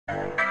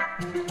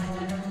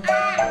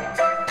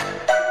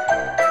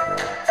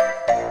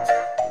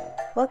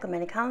Welcome,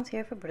 Annie Collins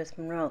here for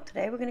BrutusMonroe.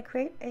 Today we're going to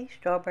create a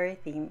strawberry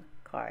theme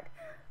card.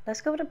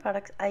 Let's go over the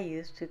products I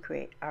used to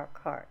create our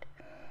card.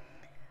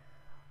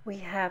 We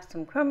have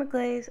some Chroma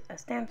Glaze, a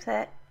stamp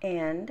set,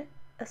 and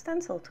a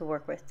stencil to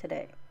work with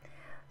today.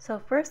 So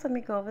first let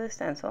me go over the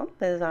stencil.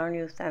 This is our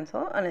new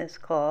stencil and it's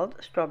called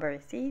Strawberry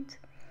Seeds.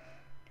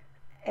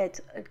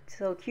 It's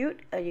so cute.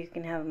 You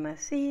can have them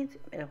as seeds.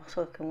 It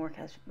also can work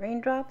as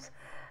raindrops.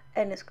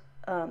 And it's,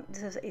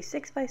 this is a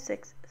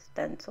 6x6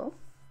 stencil.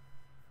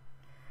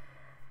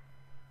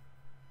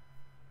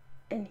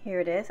 And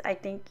here it is. I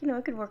think,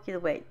 it could work either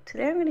way.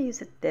 Today I'm going to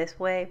use it this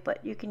way,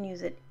 but you can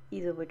use it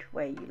either which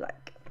way you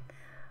like.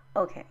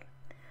 Okay.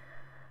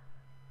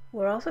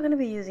 We're also going to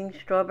be using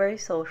Strawberry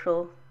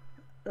Social,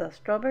 the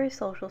Strawberry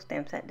Social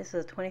stamp set. This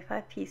is a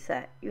 25-piece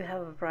set. You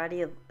have a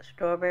variety of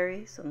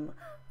strawberries, some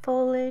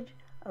foliage,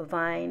 a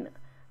vine,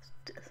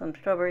 some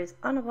strawberries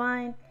on a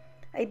vine.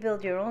 I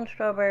build your own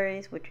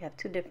strawberries, which you have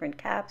two different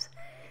caps.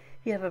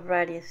 You have a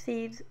variety of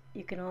seeds.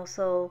 You can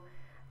also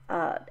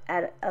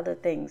add other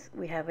things.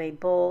 We have a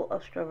bowl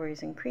of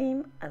strawberries and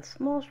cream, a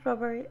small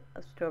strawberry,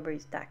 a strawberry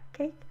stacked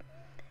cake,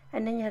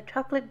 and then you have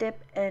chocolate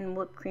dip and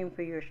whipped cream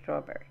for your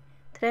strawberry.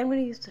 Today I'm going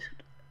to use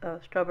the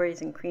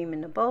strawberries and cream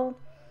in the bowl.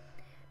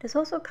 This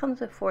also comes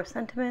with 4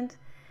 sentiments.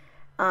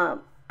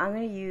 I'm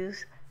going to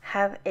use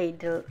have a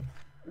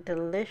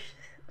delicious,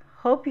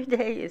 hope your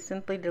day is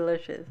simply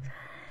delicious.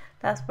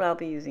 That's what I'll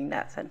be using,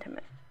 that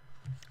sentiment.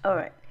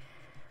 Alright.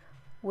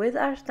 With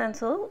our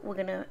stencil, we're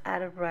going to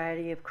add a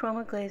variety of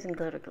Chroma Glaze and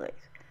Glitter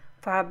Glaze.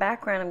 For our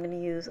background, I'm going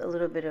to use a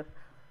little bit of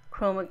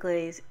Chroma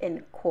Glaze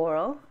in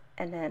Coral,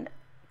 and then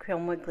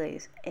Chroma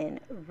Glaze in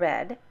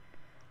Red.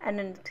 And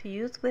then to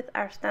use with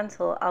our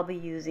stencil, I'll be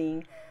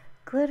using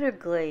Glitter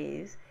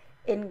Glaze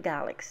in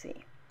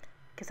Galaxy,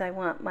 because I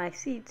want my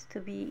seeds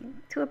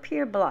to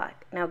appear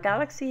black. Now,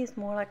 Galaxy is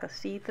more like a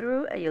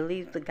see-through, and you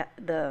leave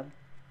the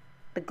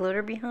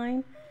glitter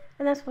behind,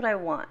 and that's what I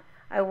want.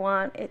 I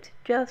want it to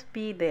just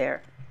be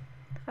there.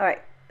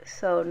 Alright,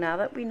 so now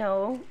that we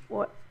know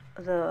what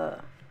the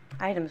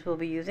items we'll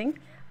be using,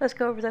 let's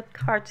go over the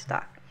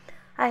cardstock.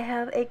 I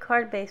have a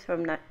card base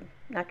from Not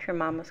Your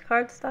Mama's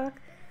Cardstock.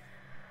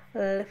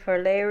 For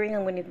layering,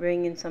 I'm going to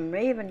bring in some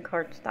Raven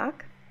cardstock.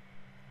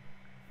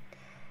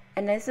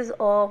 And this is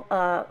all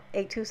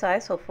A2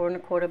 size, so 4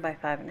 1/4 by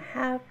 5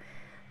 1/2.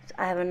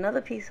 I have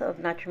another piece of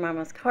Not Your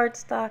Mama's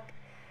Cardstock.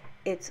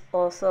 It's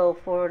also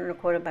 4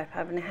 1/4 by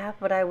 5 1/2,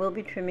 but I will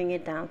be trimming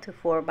it down to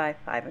 4 by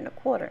 5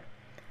 1/4.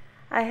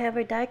 I have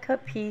a die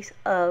cut piece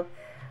of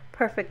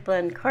Perfect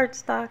Blend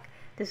cardstock.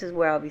 This is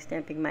where I'll be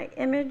stamping my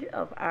image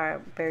of our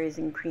berries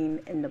and cream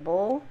in the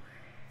bowl.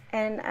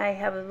 And I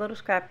have a little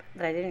scrap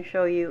that I didn't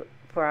show you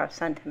for our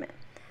sentiment.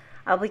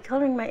 I'll be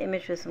coloring my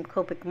image with some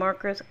Copic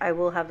markers. I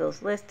will have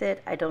those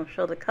listed. I don't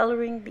show the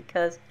coloring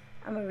because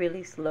I'm a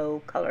really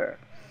slow colorer.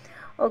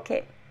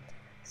 Okay,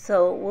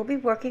 so we'll be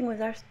working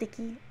with our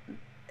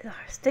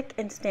stick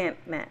and stamp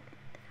mat.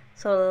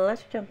 So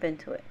let's jump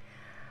into it.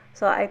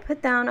 So I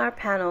put down our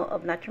panel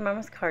of Not Your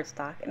Mama's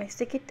Cardstock and I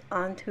stick it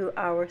onto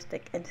our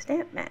stick and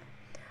stamp mat.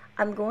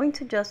 I'm going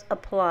to just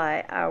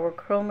apply our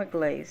Chroma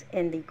Glaze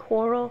in the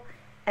coral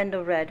and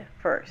the red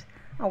first.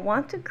 I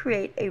want to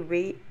create a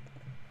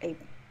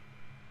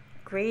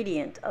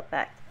gradient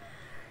effect,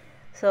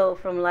 so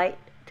from light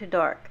to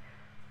dark.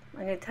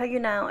 I'm going to tell you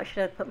now, I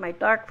should have put my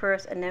dark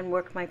first and then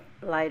work my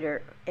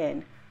lighter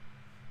in,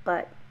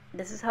 but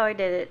this is how I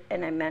did it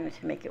and I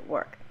managed to make it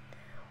work.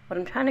 What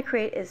I'm trying to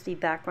create is the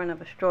background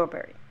of a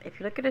strawberry. If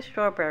you look at a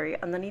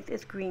strawberry, underneath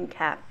its green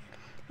cap,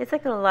 it's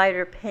like a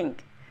lighter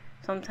pink.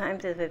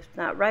 Sometimes if it's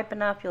not ripe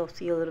enough, you'll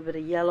see a little bit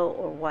of yellow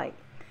or white.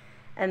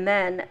 And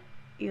then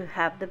you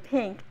have the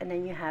pink, and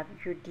then you have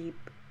your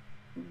deep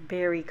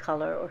berry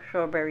color or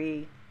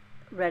strawberry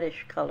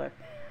reddish color.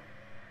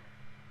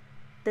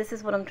 This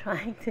is what I'm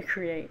trying to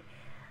create,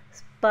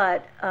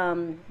 but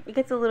it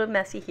gets a little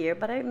messy here,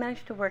 but I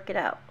managed to work it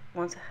out.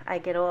 Once I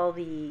get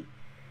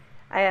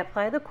I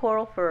apply the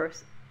coral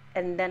first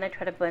and then I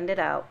try to blend it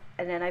out,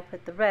 and then I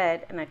put the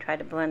red and I try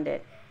to blend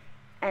it,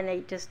 and I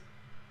just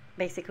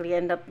basically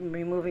end up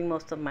removing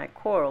most of my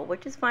coral,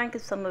 which is fine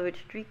because some of it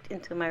streaked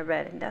into my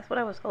red, and that's what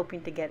I was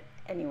hoping to get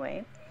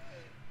anyway.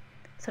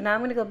 So now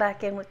I'm going to go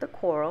back in with the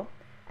coral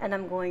and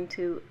I'm going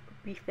to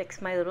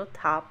refix my little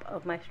top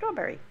of my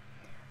strawberry.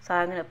 So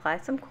I'm going to apply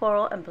some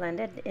coral and blend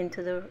it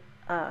into the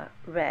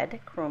red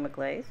Chroma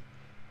Glaze.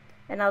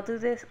 And I'll do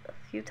this a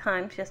few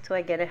times just till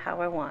I get it how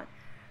I want.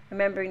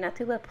 Remembering not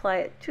to apply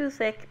it too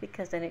thick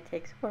because then it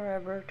takes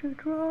forever to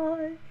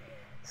dry.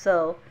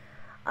 So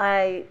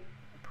I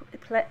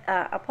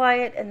apply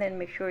it and then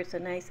make sure it's a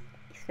nice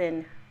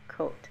thin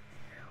coat.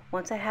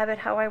 Once I have it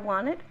how I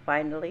want it,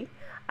 finally,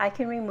 I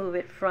can remove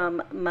it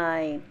from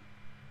my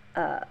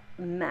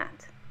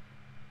mat.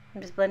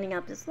 I'm just blending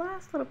out this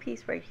last little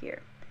piece right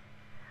here.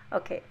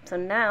 Okay, so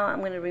now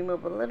I'm going to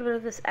remove a little bit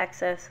of this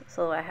excess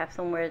so I have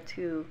somewhere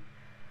to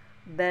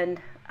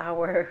bend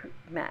our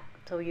mat.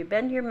 So you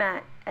bend your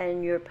mat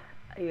and your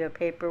your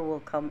paper will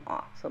come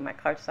off. So my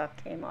cardstock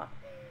came off.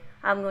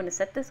 I'm going to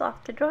set this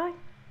off to dry. I'm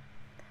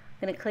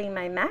going to clean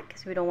my mat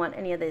because we don't want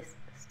any of this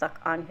stuck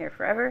on here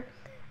forever.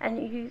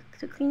 And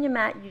to clean your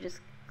mat, you just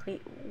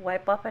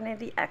wipe off any of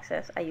the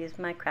excess. I use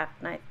my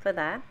craft knife for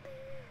that.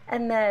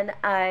 And then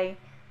I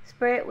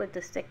spray it with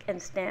the stick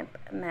and stamp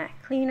mat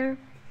cleaner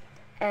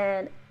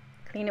and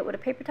clean it with a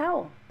paper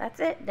towel. That's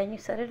it. Then you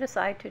set it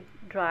aside to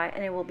dry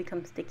and it will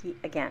become sticky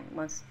again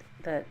once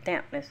the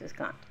dampness is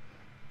gone.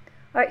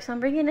 Alright, so I'm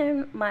bringing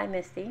in my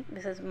Misty.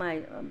 This is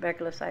my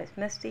regular size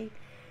Misty.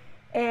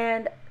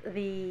 And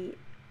the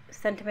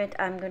sentiment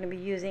I'm going to be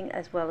using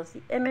as well as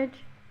the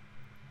image.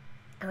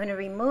 I'm going to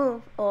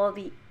remove all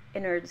the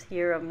innards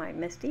here of my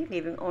Misty,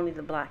 leaving only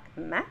the black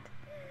mat.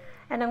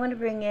 And I'm going to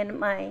bring in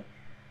my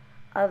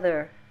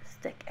other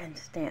stick and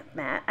stamp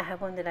mat. I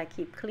have one that I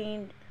keep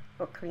cleaned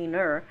or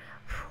cleaner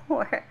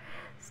for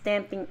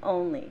stamping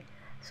only.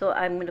 So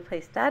I'm going to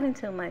place that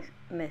into my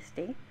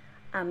Misty.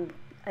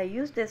 I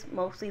use this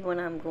mostly when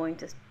I'm going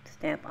to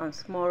stamp on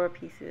smaller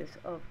pieces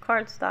of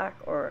cardstock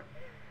or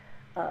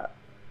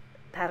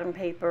pattern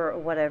paper or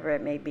whatever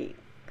it may be.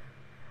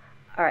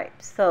 Alright,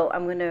 so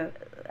I'm going to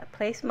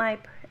place my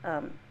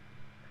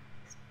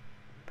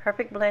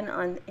perfect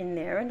blend in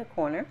there in the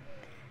corner,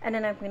 and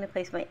then I'm going to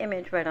place my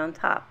image right on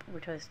top,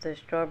 which was the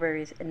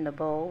strawberries in the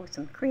bowl with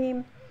some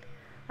cream.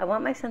 I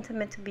want my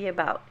sentiment to be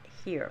about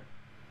here.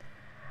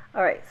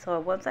 Alright, so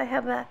once I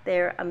have that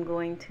there, I'm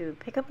going to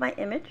pick up my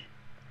image.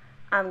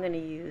 I'm going to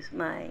use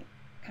my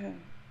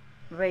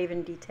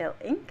Raven Detail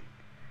ink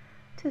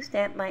to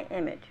stamp my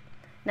image.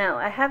 Now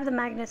I have the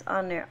magnets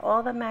on there.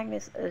 All the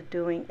magnets are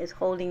doing is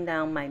holding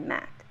down my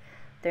mat.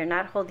 They're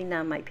not holding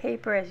down my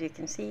paper, as you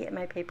can see, and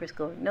my paper is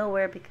going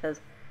nowhere because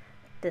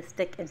the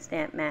stick and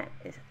stamp mat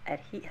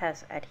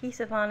has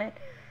adhesive on it.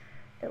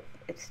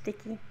 It's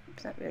sticky.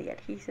 It's not really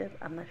adhesive.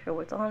 I'm not sure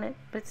what's on it,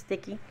 but it's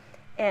sticky.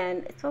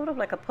 And it's sort of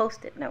like a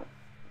post-it note,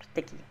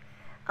 sticky.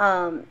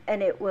 And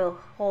it will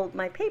hold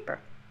my paper.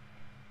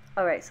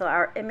 Alright, so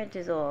our image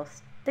is all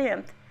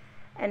stamped.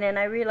 And then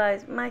I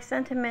realized my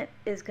sentiment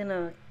is going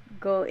to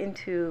go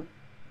into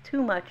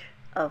too much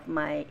of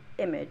my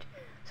image.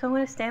 So I'm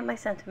going to stamp my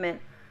sentiment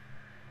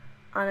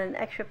on an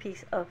extra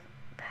piece of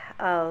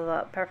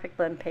perfect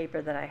blend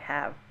paper that I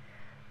have,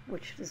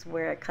 which is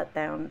where I cut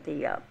down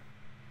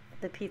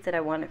the piece that I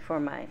wanted for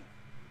my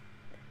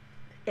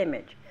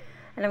image.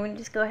 And I'm going to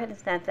just go ahead and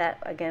stamp that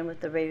again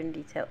with the Raven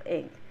Detail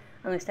ink.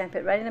 I'm going to stamp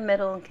it right in the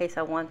middle in case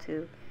I want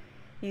to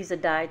use a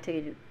die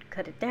to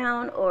cut it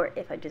down, or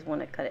if I just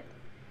want to cut it.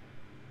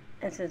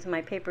 And since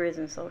my paper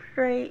isn't so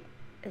straight,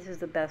 this is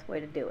the best way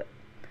to do it.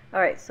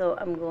 Alright, so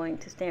I'm going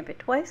to stamp it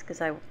twice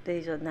because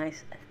these are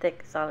nice,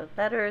 thick, solid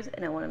letters,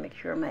 and I want to make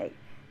sure my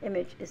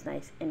image is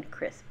nice and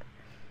crisp.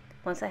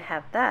 Once I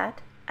have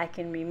that, I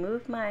can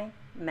remove my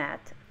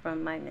mat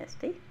from my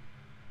Misty.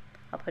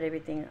 I'll put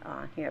everything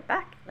on here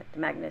back, like the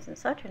magnets and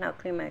such, and I'll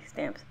clean my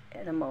stamps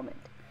in a moment.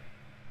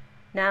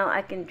 Now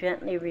I can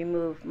gently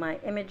remove my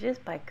images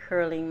by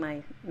curling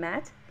my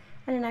mat,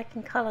 and then I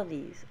can color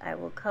these. I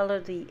will color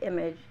the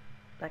image,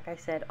 like I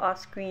said,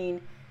 off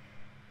screen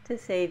to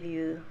save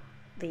you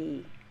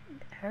the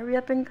hurry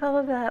up and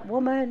color that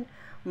woman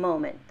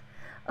moment.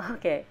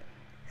 Okay,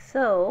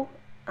 so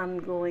I'm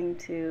going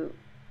to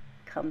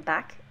come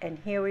back, and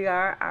here we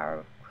are.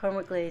 Our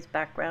Chroma Glaze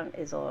background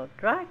is all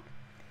dry,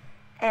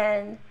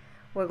 and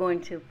we're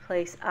going to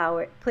place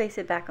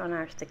it back on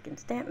our stick and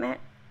stamp mat,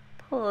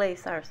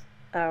 place our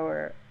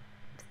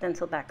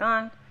stencil back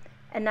on,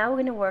 and now we're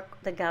going to work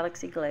the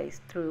Galaxy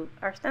Glaze through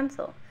our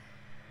stencil.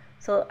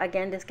 So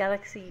again,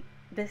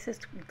 this is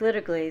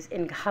glitter glaze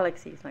in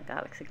Galaxy. It's not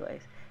Galaxy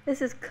Glaze.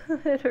 This is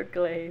glitter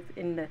glaze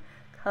in the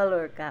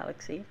color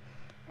Galaxy,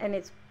 and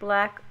it's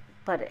black,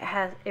 but it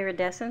has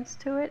iridescence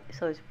to it,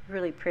 so it's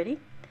really pretty.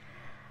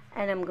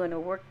 And I'm going to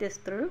work this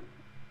through.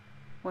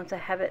 Once I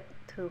have it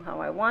to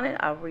how I want it,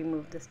 I'll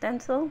remove the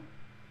stencil,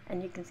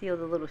 and you can see all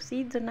the little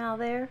seeds are now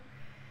there.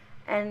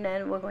 And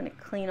then we're going to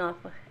clean off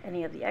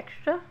any of the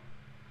extra,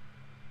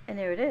 and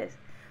there it is.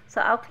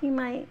 So I'll clean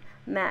my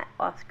mat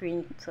off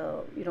screen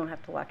so you don't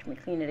have to watch me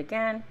clean it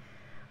again,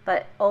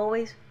 but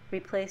always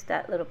replace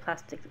that little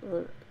plastic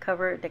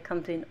cover that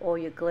comes in all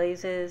your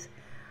glazes,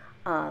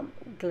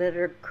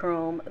 glitter,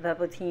 chrome,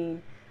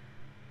 velveteen.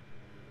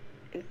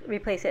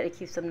 Replace it, it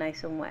keeps them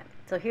nice and wet.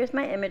 So here's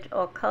my image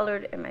all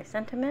colored in my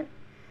sentiment,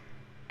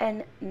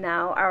 and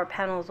now our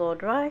panel is all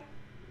dry,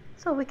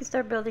 so we can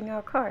start building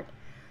our card.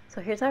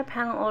 So here's our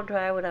panel all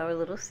dry with our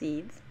little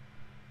seeds.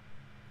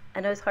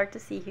 I know it's hard to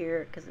see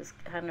here because it's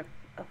kind of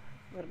a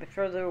little bit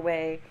further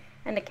away,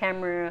 and the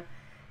camera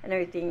and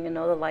everything, you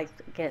know, the lights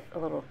get a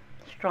little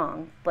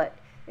strong, but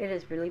it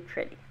is really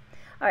pretty.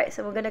 Alright,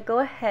 so we're going to go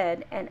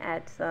ahead and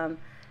add some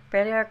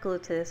Fairly Art glue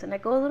to this, and I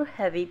go a little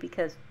heavy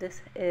because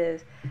this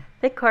is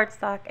thick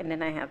cardstock, and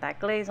then I have that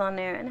glaze on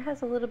there, and it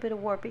has a little bit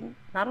of warping,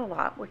 not a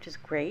lot, which is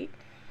great.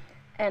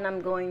 And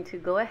I'm going to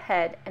go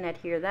ahead and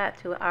adhere that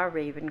to our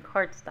Raven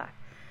cardstock.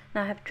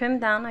 Now I have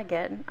trimmed down,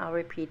 again, I'll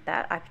repeat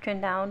that, I've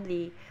trimmed down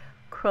the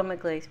Chroma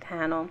Glaze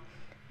panel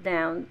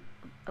down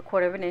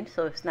 1/4 of an inch,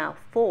 so it's now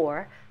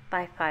 4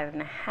 by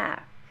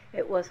 5.5.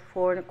 It was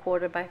 4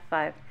 1/4 by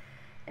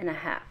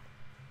 5.5.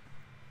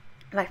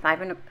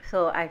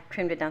 So I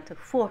trimmed it down to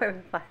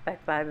 4 by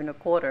 5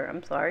 1/4.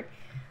 I'm sorry,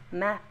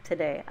 math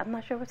today. I'm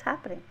not sure what's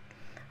happening.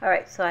 All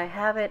right, so I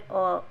have it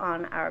all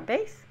on our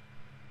base.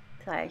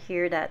 So I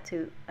adhered it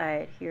to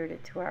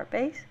our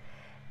base,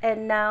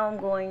 and now I'm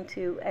going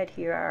to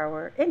adhere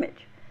our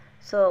image.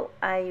 So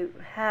I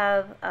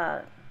have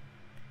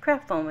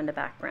craft foam in the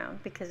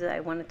background because I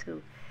wanted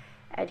to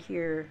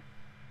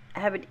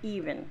have it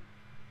even.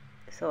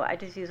 So I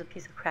just use a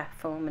piece of craft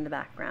foam in the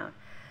background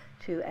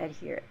to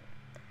adhere it.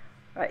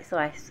 All right, so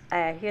I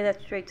adhere that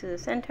straight to the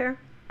center.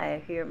 I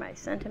adhere my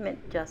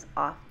sentiment just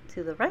off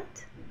to the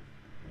right.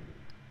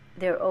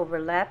 They're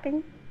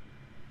overlapping.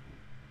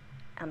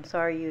 I'm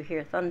sorry you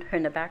hear thunder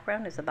in the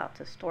background. It's about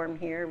to storm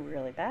here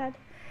really bad.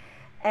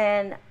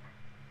 And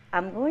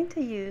I'm going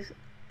to use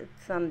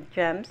some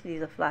gems.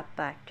 These are flat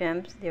back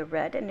gems. They're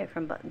red and they're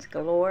from Buttons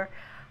Galore.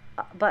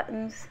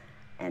 Buttons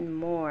and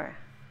more.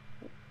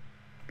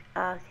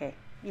 Okay,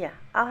 yeah,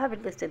 I'll have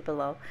it listed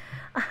below.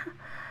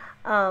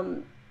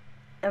 I'm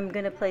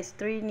going to place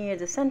 3 near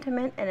the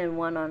sentiment and then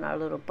 1 on our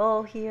little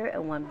bow here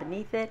and 1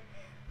 beneath it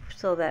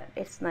so that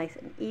it's nice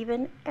and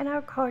even, and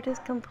our card is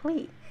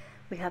complete.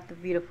 We have the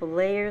beautiful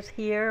layers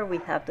here. We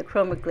have the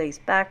Chroma glaze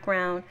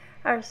background,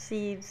 our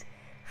seeds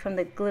from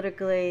the glitter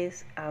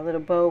glaze, our little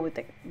bow with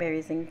the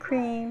berries and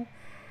cream.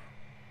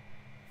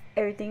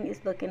 Everything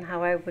is looking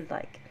how I would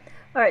like.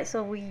 Alright,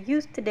 so we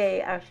used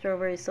today our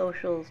Strawberry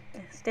Social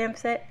stamp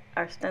set,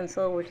 our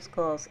stencil, which is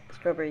called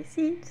Strawberry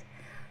Seeds,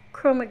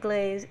 Chroma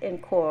glaze in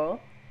coral,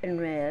 in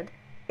red,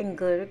 and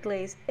glitter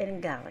glaze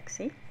in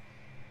galaxy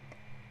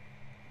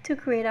to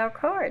create our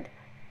card.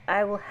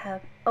 I will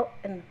have, oh,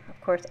 and of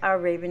course our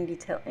Raven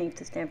detail ink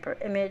to stamp our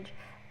image,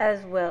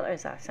 as well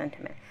as our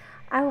sentiment.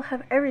 I will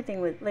have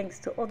everything with links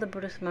to all the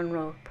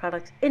BrutusMonroe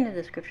products in the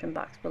description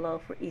box below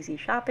for easy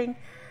shopping.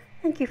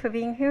 Thank you for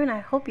being here, and I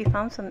hope you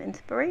found some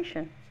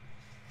inspiration.